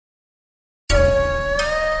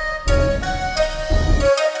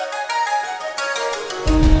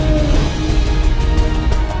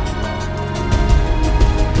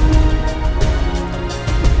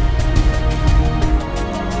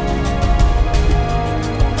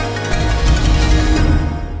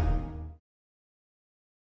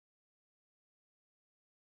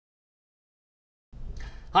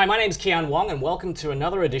Hi, my name's Kian Wong and welcome to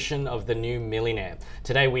another edition of The New Millionaire.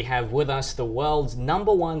 Today we have with us the world's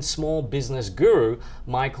 #1 small business guru,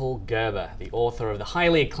 Michael Gerber, the author of the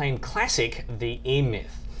highly acclaimed classic, The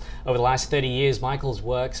E-Myth. Over the last 30 years, Michael's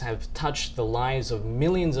works have touched the lives of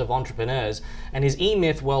millions of entrepreneurs, and his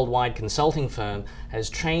E-Myth worldwide consulting firm has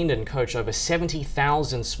trained and coached over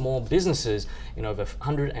 70,000 small businesses in over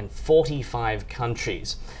 145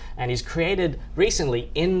 countries. And he's created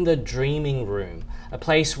recently In the Dreaming Room, a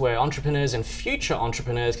place where entrepreneurs and future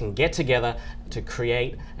entrepreneurs can get together to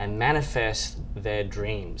create and manifest their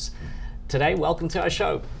dreams. Today, welcome to our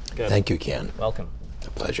show. Good. Thank you, Ken. Welcome. A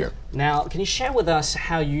pleasure. Now, can you share with us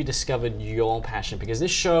how you discovered your passion? Because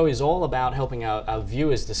this show is all about helping our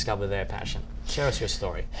viewers discover their passion. Share us your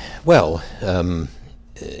story. Well,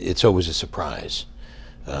 it's always a surprise.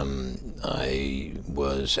 I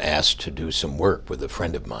was asked to do some work with a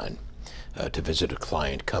friend of mine to visit a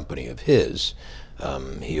client company of his.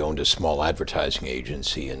 He owned a small advertising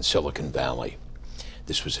agency in Silicon Valley.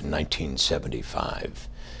 This was in 1975.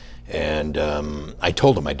 And I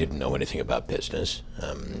told him I didn't know anything about business,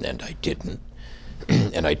 and I didn't.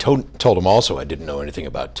 And I told him also I didn't know anything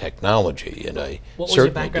about technology, and I What was certainly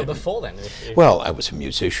your background didn't. before then? Well, I was a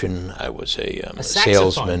musician. I was a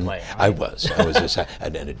salesman. Player, right? I was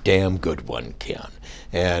and a damn good one, Keon.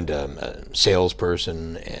 And a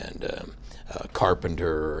salesperson, and a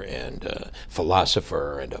carpenter, and a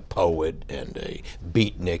philosopher, and a poet, and a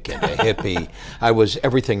beatnik, and a hippie. I was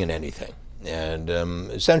everything and anything. And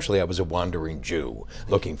essentially, I was a wandering Jew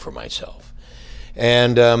looking for myself.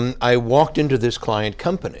 And I walked into this client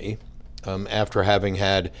company after having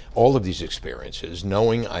had all of these experiences,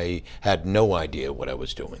 knowing I had no idea what I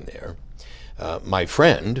was doing there. My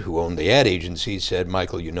friend, who owned the ad agency, said,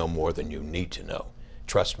 "Michael, you know more than you need to know.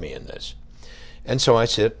 Trust me in this." And so I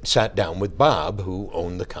sat down with Bob, who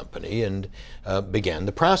owned the company, and began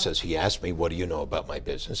the process. He asked me, "What do you know about my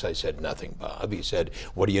business?" I said, "Nothing, Bob." He said,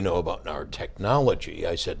 "What do you know about our technology?"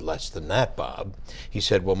 I said, "Less than that, Bob." He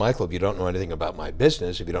said, "Well, Michael, if you don't know anything about my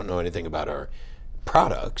business, if you don't know anything about our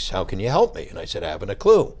products, how can you help me?" And I said, "I haven't a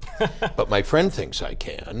clue." But my friend thinks I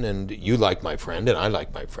can, and you like my friend, and I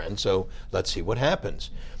like my friend, so let's see what happens.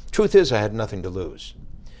 Truth is, I had nothing to lose.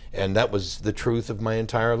 And that was the truth of my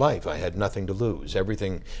entire life. I had nothing to lose.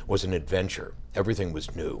 Everything was an adventure. Everything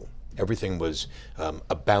was new. Everything was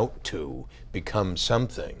about to become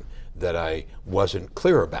something that I wasn't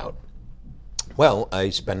clear about. Well, I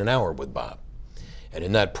spent an hour with Bob. And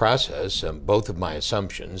in that process, both of my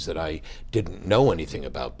assumptions that I didn't know anything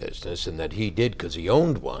about business and that he did because he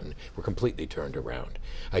owned one were completely turned around.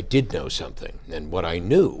 I did know something. And what I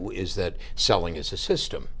knew is that selling is a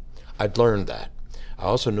system. I'd learned that. I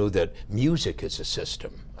also knew that music is a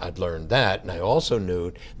system. I'd learned that, and I also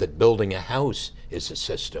knew that building a house is a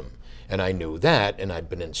system. And I knew that, and I'd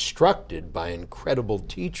been instructed by incredible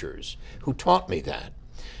teachers who taught me that.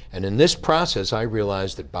 And in this process, I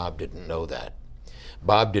realized that Bob didn't know that.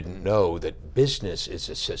 Bob didn't know that business is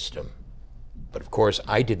a system. But of course,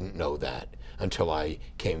 I didn't know that until I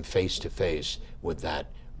came face to face with that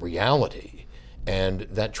reality. And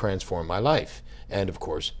that transformed my life. And of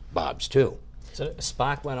course, Bob's too. So a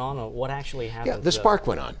spark went on, or what actually happened? Yeah, the spark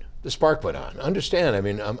went on. The spark went on. Understand, I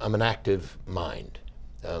mean, I'm an active mind.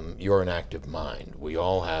 You're an active mind. We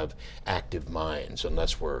all have active minds,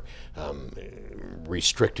 unless we're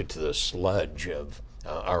restricted to the sludge of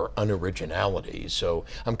our unoriginality. So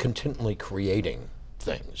I'm continually creating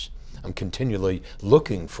things. I'm continually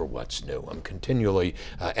looking for what's new. I'm continually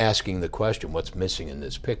asking the question, what's missing in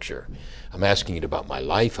this picture? I'm asking it about my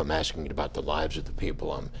life. I'm asking it about the lives of the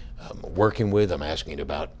people I'm working with. I'm asking it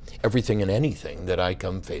about everything and anything that I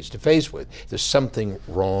come face to face with. There's something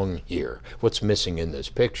wrong here. What's missing in this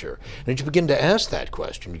picture? And as you begin to ask that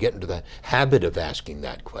question, you get into the habit of asking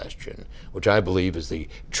that question, which I believe is the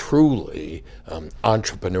truly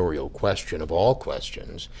entrepreneurial question of all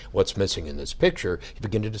questions. What's missing in this picture? You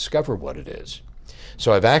begin to discover what it is.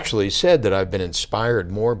 So I've actually said that I've been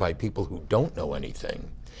inspired more by people who don't know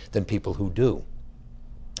anything than people who do.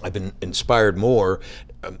 I've been inspired more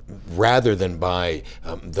rather than by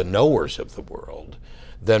the knowers of the world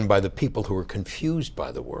than by the people who are confused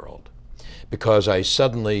by the world, because I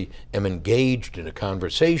suddenly am engaged in a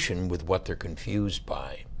conversation with what they're confused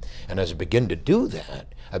by. And as I begin to do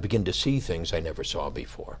that, I begin to see things I never saw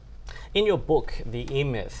before. In your book, The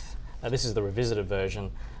E-Myth, this is the revisited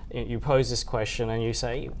version, you pose this question and you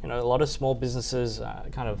say, you know, a lot of small businesses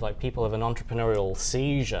kind of like people have an entrepreneurial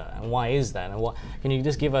seizure, and why is that? And what can you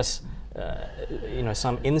just give us, you know,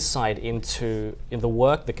 some insight into the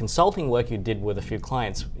work, the consulting work you did with a few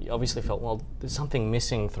clients? You obviously felt, well, there's something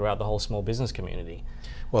missing throughout the whole small business community.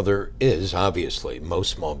 Well, there is, obviously.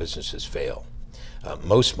 Most small businesses fail.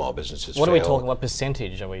 Most small businesses What fail. are we talking? What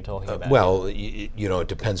percentage are we talking about? Well, you know, it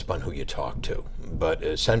depends upon who you talk to. But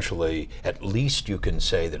essentially, at least you can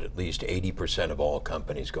say that at least 80% of all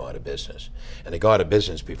companies go out of business. And they go out of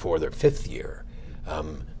business before their 5th year.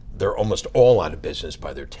 They're almost all out of business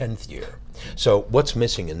by their 10th year. So what's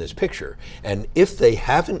missing in this picture? And if they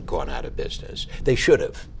haven't gone out of business, they should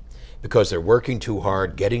have, because they're working too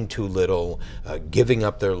hard, getting too little, giving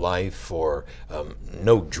up their life for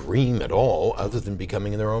no dream at all other than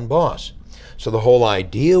becoming their own boss. So the whole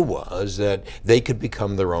idea was that they could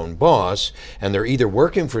become their own boss, and they're either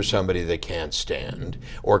working for somebody they can't stand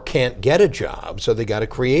or can't get a job, so they got to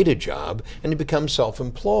create a job and they become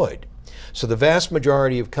self-employed. So the vast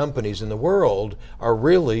majority of companies in the world are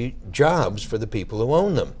really jobs for the people who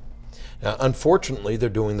own them. Now, unfortunately, they're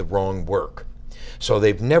doing the wrong work. So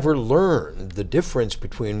they've never learned the difference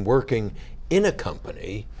between working in a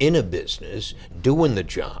company, in a business, doing the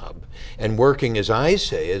job, and working, as I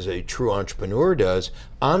say, as a true entrepreneur does,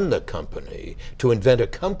 on the company, to invent a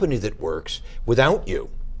company that works without you,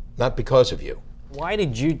 not because of you. Why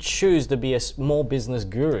did you choose to be a small business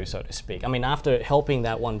guru, so to speak? I mean, after helping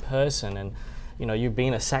that one person, and you know, you've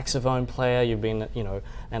been a saxophone player, you've been, you know,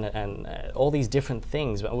 and all these different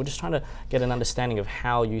things. But we're just trying to get an understanding of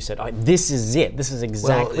how you said, oh, "This is it. This is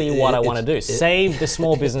exactly what I want to do. Save the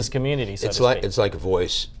small business community." So to speak. It's like a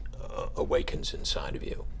voice awakens inside of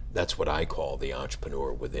you. That's what I call the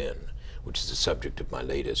entrepreneur within, which is the subject of my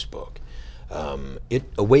latest book. It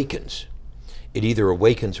awakens. It either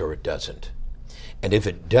awakens or it doesn't. And if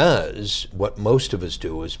it does, what most of us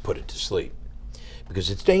do is put it to sleep,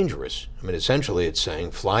 because it's dangerous. I mean, essentially it's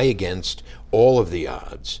saying fly against all of the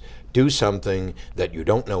odds, do something that you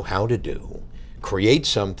don't know how to do, create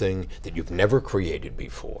something that you've never created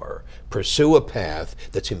before, pursue a path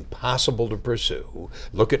that's impossible to pursue,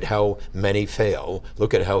 look at how many fail,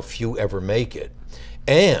 look at how few ever make it,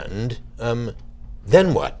 and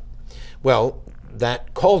then what? Well,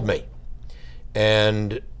 that called me.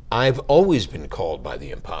 And I've always been called by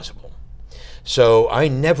the impossible. So I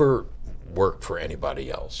never worked for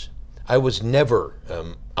anybody else. I was never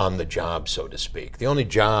on the job, so to speak. The only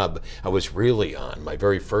job I was really on, my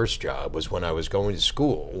very first job, was when I was going to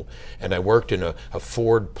school, and I worked in a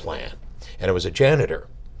Ford plant, and I was a janitor.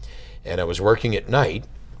 And I was working at night,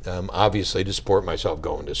 obviously to support myself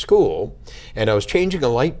going to school, and I was changing a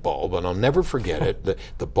light bulb, and I'll never forget it.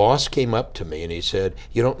 The boss came up to me and he said,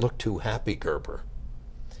 "You don't look too happy, Gerber."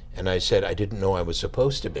 And I said, "I didn't know I was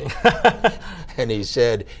supposed to be." And he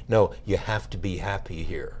said, "No, you have to be happy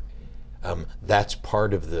here. That's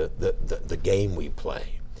part of the game we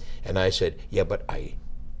play." And I said, "Yeah, but I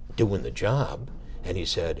doing the job." And he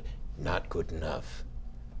said, "Not good enough.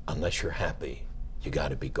 Unless you're happy, you got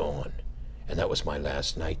to be gone." And that was my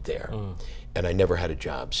last night there. And I never had a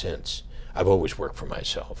job since. I've always worked for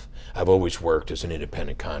myself. I've always worked as an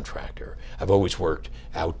independent contractor. I've always worked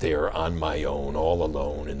out there on my own, all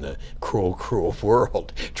alone in the cruel, cruel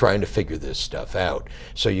world, trying to figure this stuff out.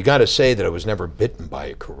 So you got to say that I was never bitten by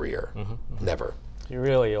a career. Never. You've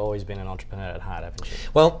really always been an entrepreneur at heart, haven't you?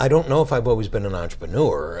 Well, I don't know if I've always been an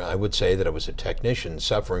entrepreneur. I would say that I was a technician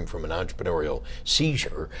suffering from an entrepreneurial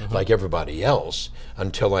seizure, like everybody else,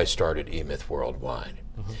 until I started eMyth Worldwide.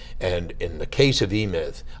 And in the case of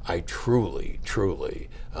eMyth, I truly, truly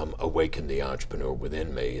awakened the entrepreneur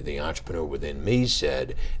within me. The entrepreneur within me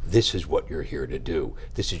said, "This is what you're here to do.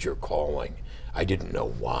 This is your calling." I didn't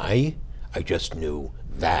know why. I just knew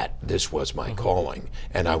that this was my calling,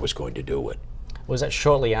 and I was going to do it. Was that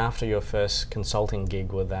shortly after your first consulting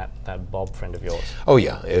gig with that Bob friend of yours? Oh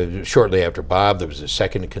yeah, shortly after Bob, there was a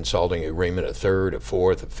second consulting agreement, a third, a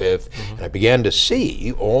fourth, a fifth, and I began to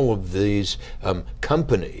see all of these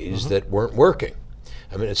companies that weren't working.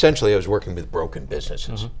 I mean, essentially I was working with broken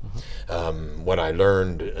businesses. What I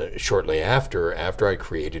learned shortly after I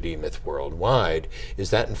created eMyth Worldwide, is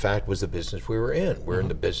that in fact was the business we were in. We're in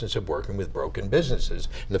the business of working with broken businesses.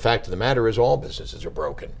 And the fact of the matter is all businesses are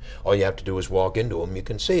broken. All you have to do is walk into them, you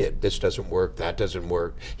can see it. This doesn't work, that doesn't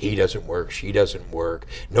work, he doesn't work, she doesn't work.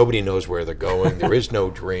 Nobody knows where they're going. There is no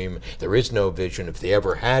dream, there is no vision. If they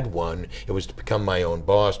ever had one, it was to become my own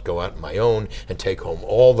boss, go out on my own and take home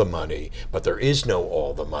all the money. But there is no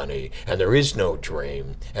all the money, and there is no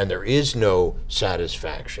dream, and there is no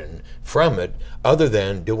satisfaction from it other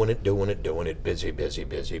than doing it, busy, busy,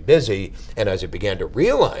 busy, busy. And as I began to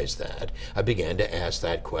realize that, I began to ask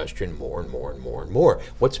that question more and more and more and more.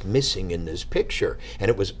 What's missing in this picture? And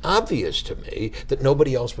it was obvious to me that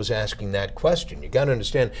nobody else was asking that question. You got to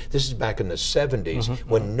understand, this is back in the 70s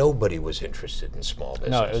when nobody was interested in small business.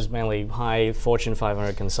 No, it was mainly high Fortune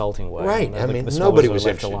 500 consulting work. Right. I mean, nobody was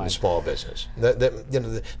interested in small business.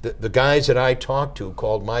 The guys that I talked to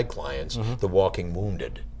called my clients the walking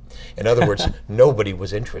wounded. In other words, nobody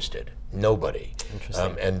was interested. Nobody.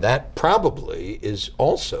 And that probably is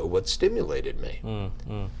also what stimulated me.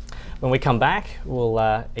 When we come back,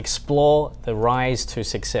 we'll explore the rise to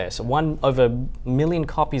success. Over 1 million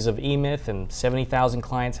copies of E-Myth and 70,000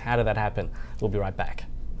 clients. How did that happen? We'll be right back.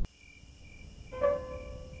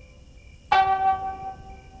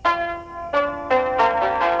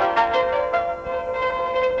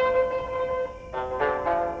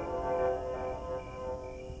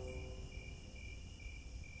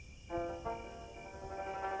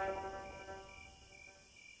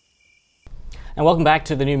 And welcome back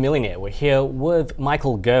to The New Millionaire. We're here with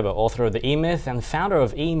Michael Gerber, author of the E-Myth and founder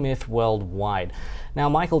of E-Myth Worldwide. Now,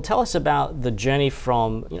 Michael, tell us about the journey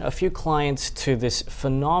from a few clients to this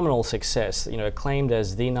phenomenal success, acclaimed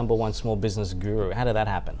as the #1 small business guru. How did that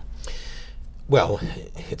happen? Well,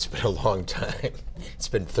 it's been a long time. It's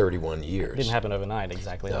been 31 years. It didn't happen overnight,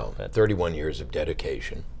 exactly. No, 31 years of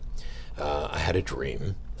dedication. I had a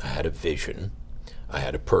dream, I had a vision, I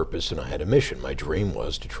had a purpose, and I had a mission. My dream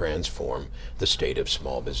was to transform the state of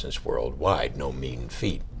small business worldwide, no mean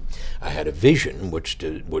feat. I had a vision which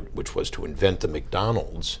was to invent the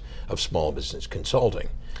McDonald's of small business consulting.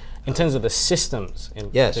 In terms of the systems?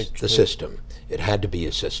 Yes, the system. It had to be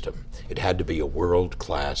a system. It had to be a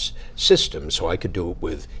world-class system so I could do it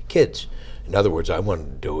with kids. In other words, I wanted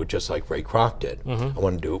to do it just like Ray Kroc did. I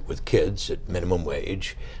wanted to do it with kids at minimum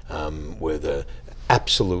wage, with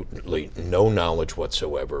absolutely no knowledge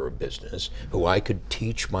whatsoever of business, who I could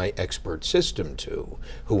teach my expert system to,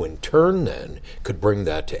 who in turn then could bring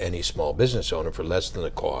that to any small business owner for less than the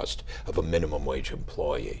cost of a minimum wage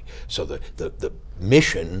employee. So the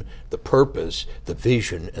mission, the purpose, the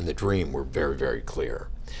vision, and the dream were very, very clear.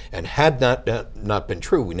 And had that not been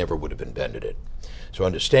true, we never would have invented it. So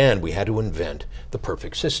understand, we had to invent the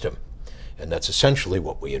perfect system. And that's essentially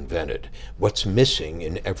what we invented. What's missing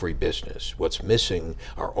in every business? What's missing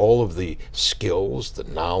are all of the skills, the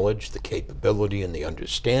knowledge, the capability, and the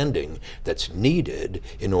understanding that's needed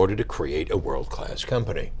in order to create a world-class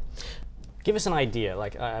company. Give us an idea.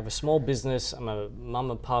 Like, I have a small business, I'm a mom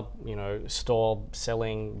and pop, store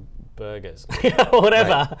selling burgers, whatever.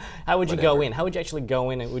 Right. How would you go in? How would you actually go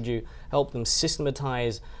in, and would you help them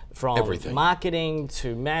systematize from marketing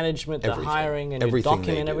to management to hiring, and you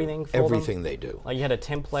document everything for them? Everything they do. Like, you had a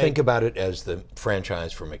template? Think about it as the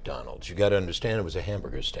franchise for McDonald's. You got to understand it was a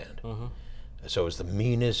hamburger stand. So it was the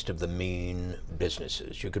meanest of the mean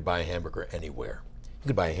businesses. You could buy a hamburger anywhere. You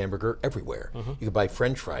could buy a hamburger everywhere. You could buy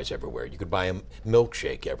French fries everywhere. You could buy a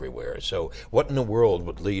milkshake everywhere. So what in the world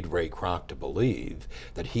would lead Ray Kroc to believe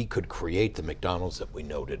that he could create the McDonald's that we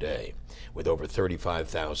know today? With over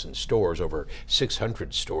 35,000 stores, over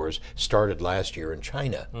 600 stores started last year in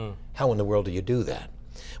China. How in the world do you do that?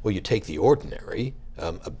 Well, you take the ordinary,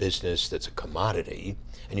 a business that's a commodity,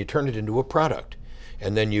 and you turn it into a product.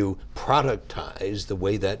 And then you productize the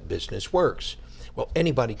way that business works. Well,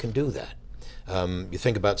 anybody can do that. You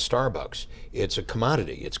think about Starbucks. It's a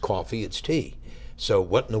commodity. It's coffee, it's tea. So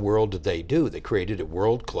what in the world did they do? They created a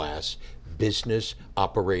world-class business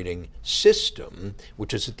operating system,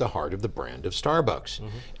 which is at the heart of the brand of Starbucks.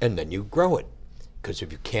 And then you grow it. Because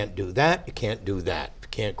if you can't do that, you can't do that. If you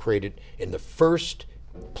can't create it in the first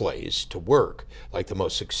place to work, like the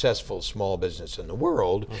most successful small business in the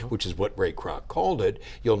world, which is what Ray Kroc called it,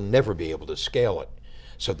 you'll never be able to scale it.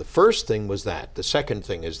 So the first thing was that. The second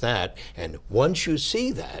thing is that. And once you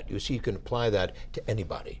see that, you can apply that to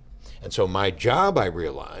anybody. And so my job, I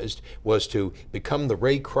realized, was to become the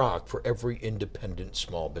Ray Kroc for every independent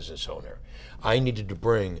small business owner. I needed to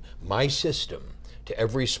bring my system to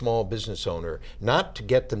every small business owner, not to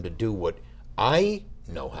get them to do what I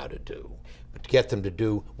know how to do, but to get them to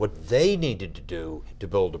do what they needed to do to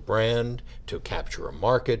build a brand, to capture a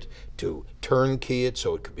market, to turnkey it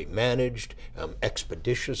so it could be managed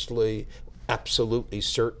expeditiously, absolutely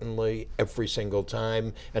certainly, every single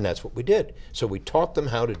time, and that's what we did. So we taught them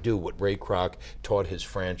how to do what Ray Kroc taught his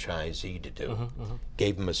franchisee to do.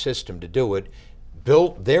 Gave them a system to do it,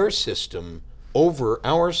 built their system over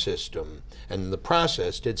our system, and in the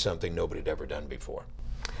process did something nobody had ever done before.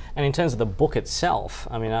 And in terms of the book itself,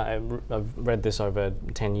 I mean, I've read this over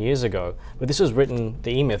 10 years ago, but this was written,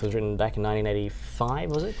 the E-Myth was written back in 1985,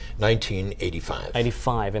 was it? 1985.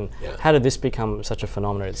 85, and Yeah. how did this become such a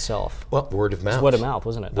phenomenon itself? Well, word of mouth. It's word of mouth,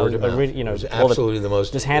 wasn't it? Word of mouth. You know, it was absolutely the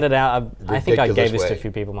most just handed out. I think I gave this to a way.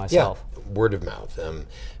 few people myself. Yeah, word of mouth.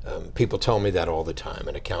 People tell me that all the time.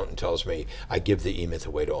 An accountant tells me I give the E-Myth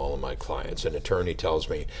away to all of my clients. An attorney tells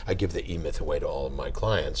me I give the E-Myth away to all of my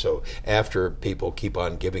clients. So after people keep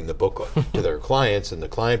on giving the book to their clients, and the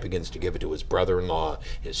client begins to give it to his brother-in-law,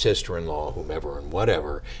 his sister-in-law, whomever and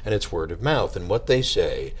whatever, and it's word of mouth. And what they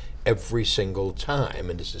say every single time,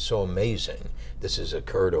 and this is so amazing, this has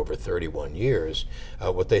occurred over 31 years,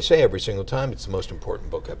 what they say every single time, it's the most important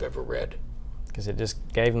book I've ever read. Because it just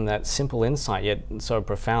gave them that simple insight, yet so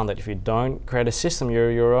profound, that if you don't create a system, you're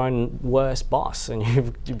your own worst boss, and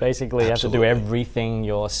you basically have to do everything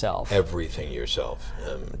yourself. Everything yourself,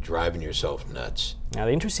 driving yourself nuts. Now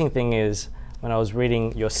the interesting thing is, when I was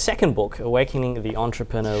reading your second book, Awakening the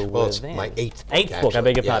Entrepreneur Well, it's Within. my eighth book. Eighth book, I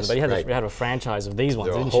beg your pardon, Yes, but you had, right. you had a franchise of these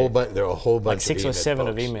ones, There are didn't a whole you? There are a whole bunch Like 6 of or 7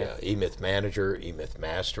 of books. E-Myth. Yeah, E-Myth Manager, E-Myth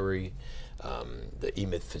Mastery, the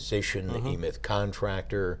E-Myth Physician, the E-Myth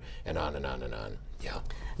Contractor, and on and on and on. Yeah.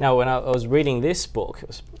 Now, when I was reading this book,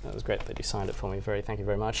 it was great that you signed it for me. Thank you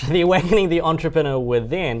very much. The Awakening the Entrepreneur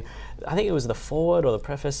Within. I think it was the foreword or the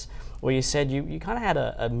preface where you said you kind of had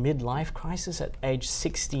a midlife crisis at age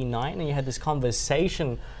 69, and you had this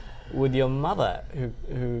conversation with your mother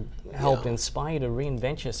who helped inspire you to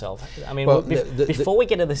reinvent yourself. I mean, Well, before we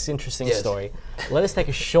get to this interesting story, let us take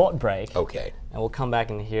a short break. Okay. And we'll come back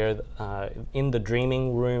and hear In the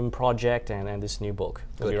Dreaming Room project and this new book.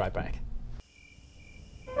 We'll be right back.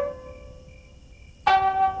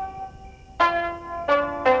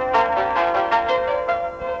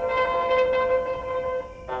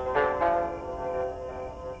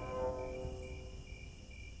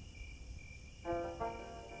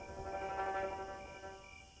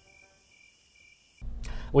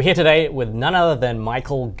 We're here today with none other than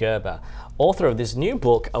Michael Gerber, author of this new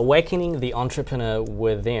book, Awakening the Entrepreneur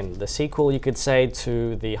Within, the sequel, you could say,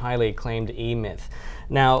 to the highly acclaimed E-Myth.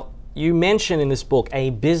 Now, you mention in this book,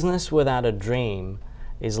 a business without a dream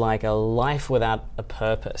is like a life without a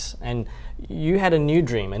purpose. And you had a new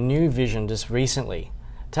dream, a new vision just recently.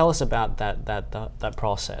 Tell us about that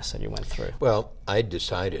process that you went through. Well, I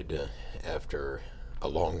decided after a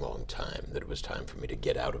long, long time that it was time for me to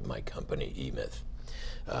get out of my company, E-Myth.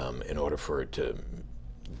 In order for it to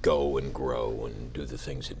go and grow and do the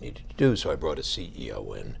things it needed to do. So I brought a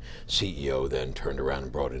CEO in. CEO then turned around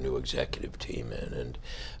and brought a new executive team in, and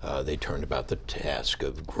they turned about the task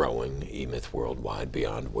of growing E-Myth worldwide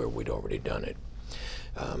beyond where we'd already done it.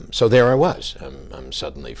 So there I was. I'm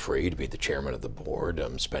suddenly free to be the chairman of the board.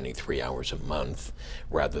 I'm spending 3 hours a month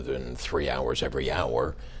rather than 3 hours every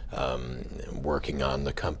hour working on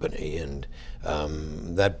the company. And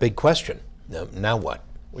that big question, now what?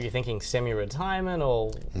 Were you thinking semi-retirement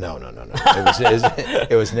or? No.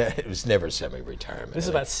 It was never semi-retirement. This is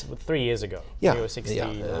about 3 years ago. Yeah. You were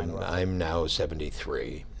 69. Yeah. I'm now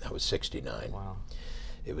 73. I was 69. Wow.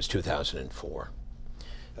 It was 2004.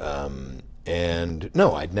 And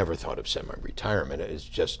no, I'd never thought of semi-retirement. It's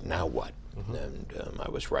just, now what? Mm-hmm. And I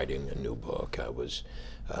was writing a new book. I was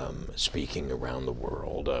speaking around the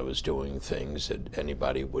world. I was doing things that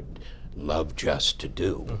anybody would love just to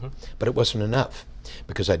do. Mm-hmm. But it wasn't enough,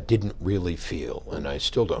 because I didn't really feel, and I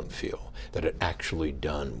still don't feel, that I'd actually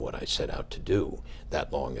done what I set out to do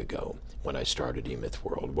that long ago when I started E-Myth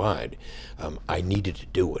Worldwide. I needed to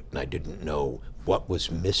do it, and I didn't know what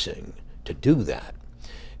was missing to do that.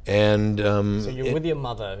 And so you're with your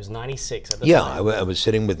mother, who's 96 at the yeah, time. I was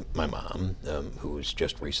sitting with my mom, who's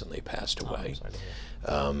just recently passed away.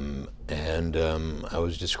 And I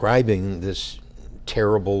was describing this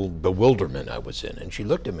terrible bewilderment I was in, and she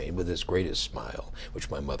looked at me with this greatest smile,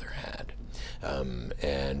 which my mother had.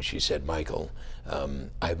 And she said, Michael,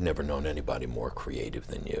 I've never known anybody more creative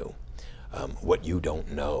than you. What you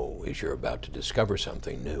don't know is you're about to discover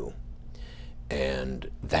something new. And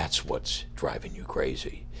that's what's driving you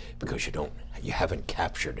crazy, because you haven't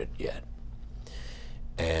captured it yet.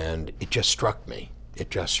 And it just struck me. It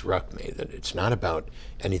just struck me that it's not about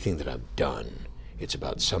anything that I've done. It's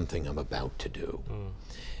about something I'm about to do. Mm.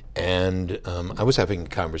 And I was having a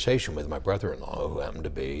conversation with my brother-in-law, who happened to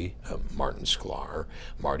be Martin Sklar.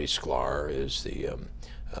 Marty Sklar is the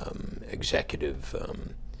executive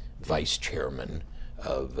vice chairman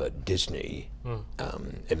of Disney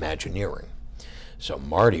Imagineering. So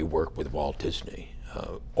Marty worked with Walt Disney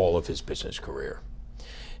all of his business career.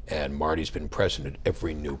 And Marty's been present at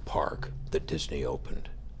every new park that Disney opened.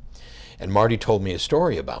 And Marty told me a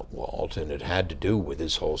story about Walt, and it had to do with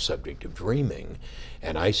this whole subject of dreaming.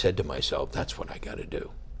 And I said to myself, that's what I got to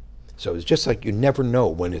do. So it's just like you never know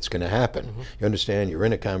when it's going to happen. You understand? You're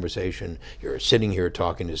in a conversation, you're sitting here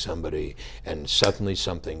talking to somebody, and suddenly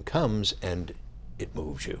something comes and it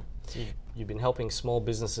moves you. You've been helping small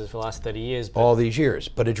businesses for the last 30 years. All these years,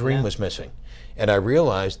 but a dream was missing. And I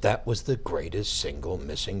realized that was the greatest single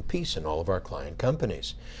missing piece in all of our client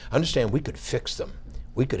companies. Understand, we could fix them.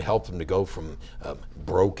 We could help them to go from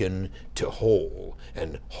broken to whole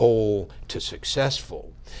and whole to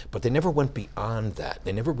successful. But they never went beyond that.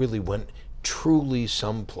 They never really went truly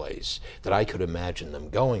someplace that I could imagine them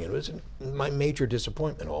going. It was my major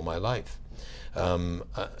disappointment all my life.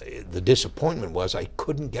 The disappointment was I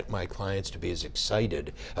couldn't get my clients to be as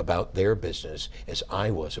excited about their business as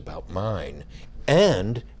I was about mine,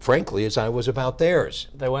 and frankly as I was about theirs.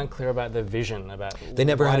 They weren't clear about their vision. They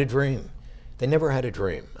never had a dream. They never had a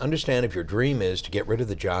dream. Understand, if your dream is to get rid of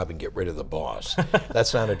the job and get rid of the boss,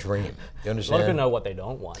 that's not a dream. You understand? A lot of people know what they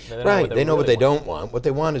don't want. They know what they don't want. What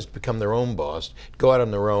they want is to become their own boss, go out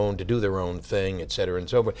on their own, to do their own thing, et cetera, and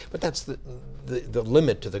so forth. But that's the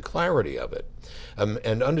limit to the clarity of it.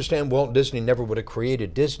 And understand, Walt Disney never would have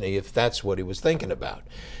created Disney if that's what he was thinking about.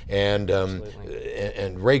 And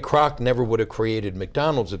Ray Kroc never would have created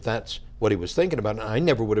McDonald's if that's what he was thinking about. And I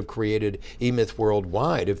never would have created eMyth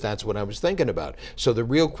Worldwide if that's what I was thinking about. So the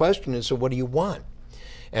real question is, so what do you want?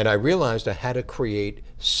 And I realized I had to create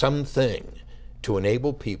something to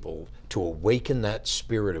enable people to awaken that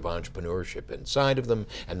spirit of entrepreneurship inside of them,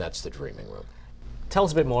 and that's the Dreaming Room. Tell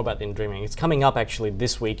us a bit more about the Dreaming. It's coming up actually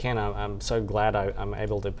this weekend. I'm so glad I'm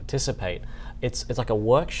able to participate. It's like a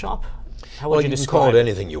workshop. How would you describe can call it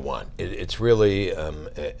anything you want. It's really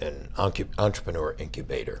an entrepreneur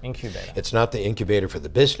incubator. It's not the incubator for the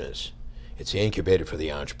business. It's the incubator for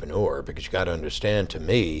the entrepreneur, because you got to understand, to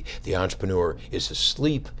me, the entrepreneur is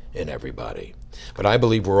asleep in everybody. But I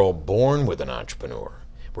believe we're all born with an entrepreneur.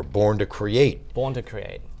 We're born to create. Born to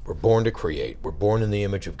create. We're born to create. We're born in the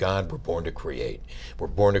image of God. We're born to create. We're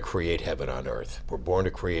born to create heaven on earth. We're born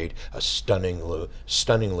to create a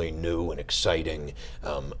stunningly new and exciting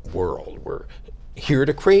world. We're here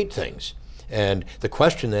to create things. And the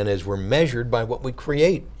question then is, we're measured by what we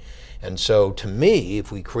create. And so to me,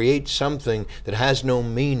 if we create something that has no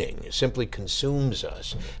meaning, simply consumes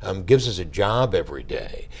us, gives us a job every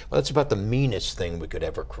day, well, that's about the meanest thing we could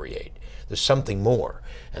ever create. There's something more.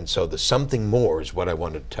 And so the something more is what I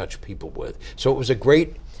want to touch people with. So it was a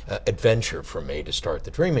great adventure for me to start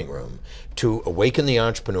the Dreaming Room, to awaken the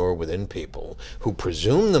entrepreneur within people who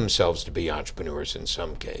presume themselves to be entrepreneurs in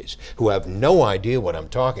some case, who have no idea what I'm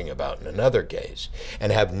talking about in another case,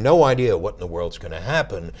 and have no idea what in the world's going to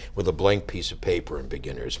happen with a blank piece of paper in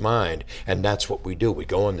beginner's mind. And that's what we do. We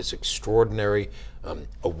go on this extraordinary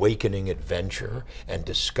awakening adventure and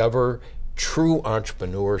discover true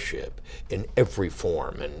entrepreneurship in every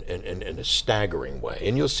form and in a staggering way.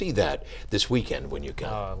 And you'll see that this weekend when you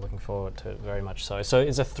come. Oh, looking forward to it very much so. So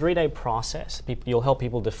it's a 3-day process. You'll help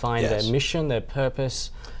people define their mission, their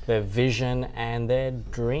purpose, their vision, and their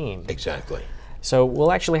dream. Exactly. So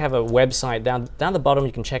we'll actually have a website down the bottom.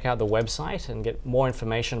 You can check out the website and get more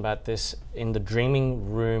information about this in the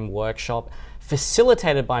Dreaming Room workshop,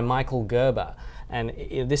 facilitated by Michael Gerber. And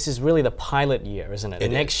this is really the pilot year, isn't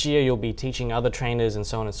it? Next year you'll be teaching other trainers and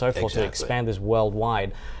so on and so forth to expand this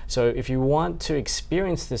worldwide. So if you want to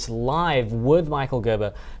experience this live with Michael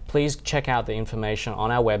Gerber, please check out the information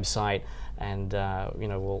on our website, and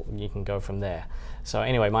you can go from there. So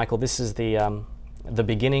anyway, Michael, this is the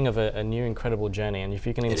beginning of a new incredible journey, and if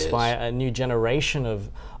you can inspire a new generation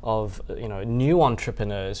of new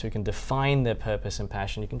entrepreneurs who can define their purpose and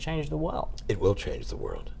passion, you can change the world. It will change the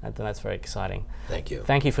world. And that's very exciting. Thank you.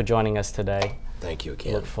 Thank you for joining us today. Thank you,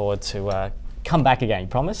 Ken. Look forward to come back again. You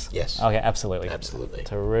promise? Yes. Okay, absolutely. Absolutely.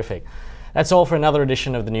 Terrific. That's all for another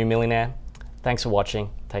edition of The New Millionaire. Thanks for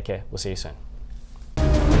watching. Take care. We'll see you soon.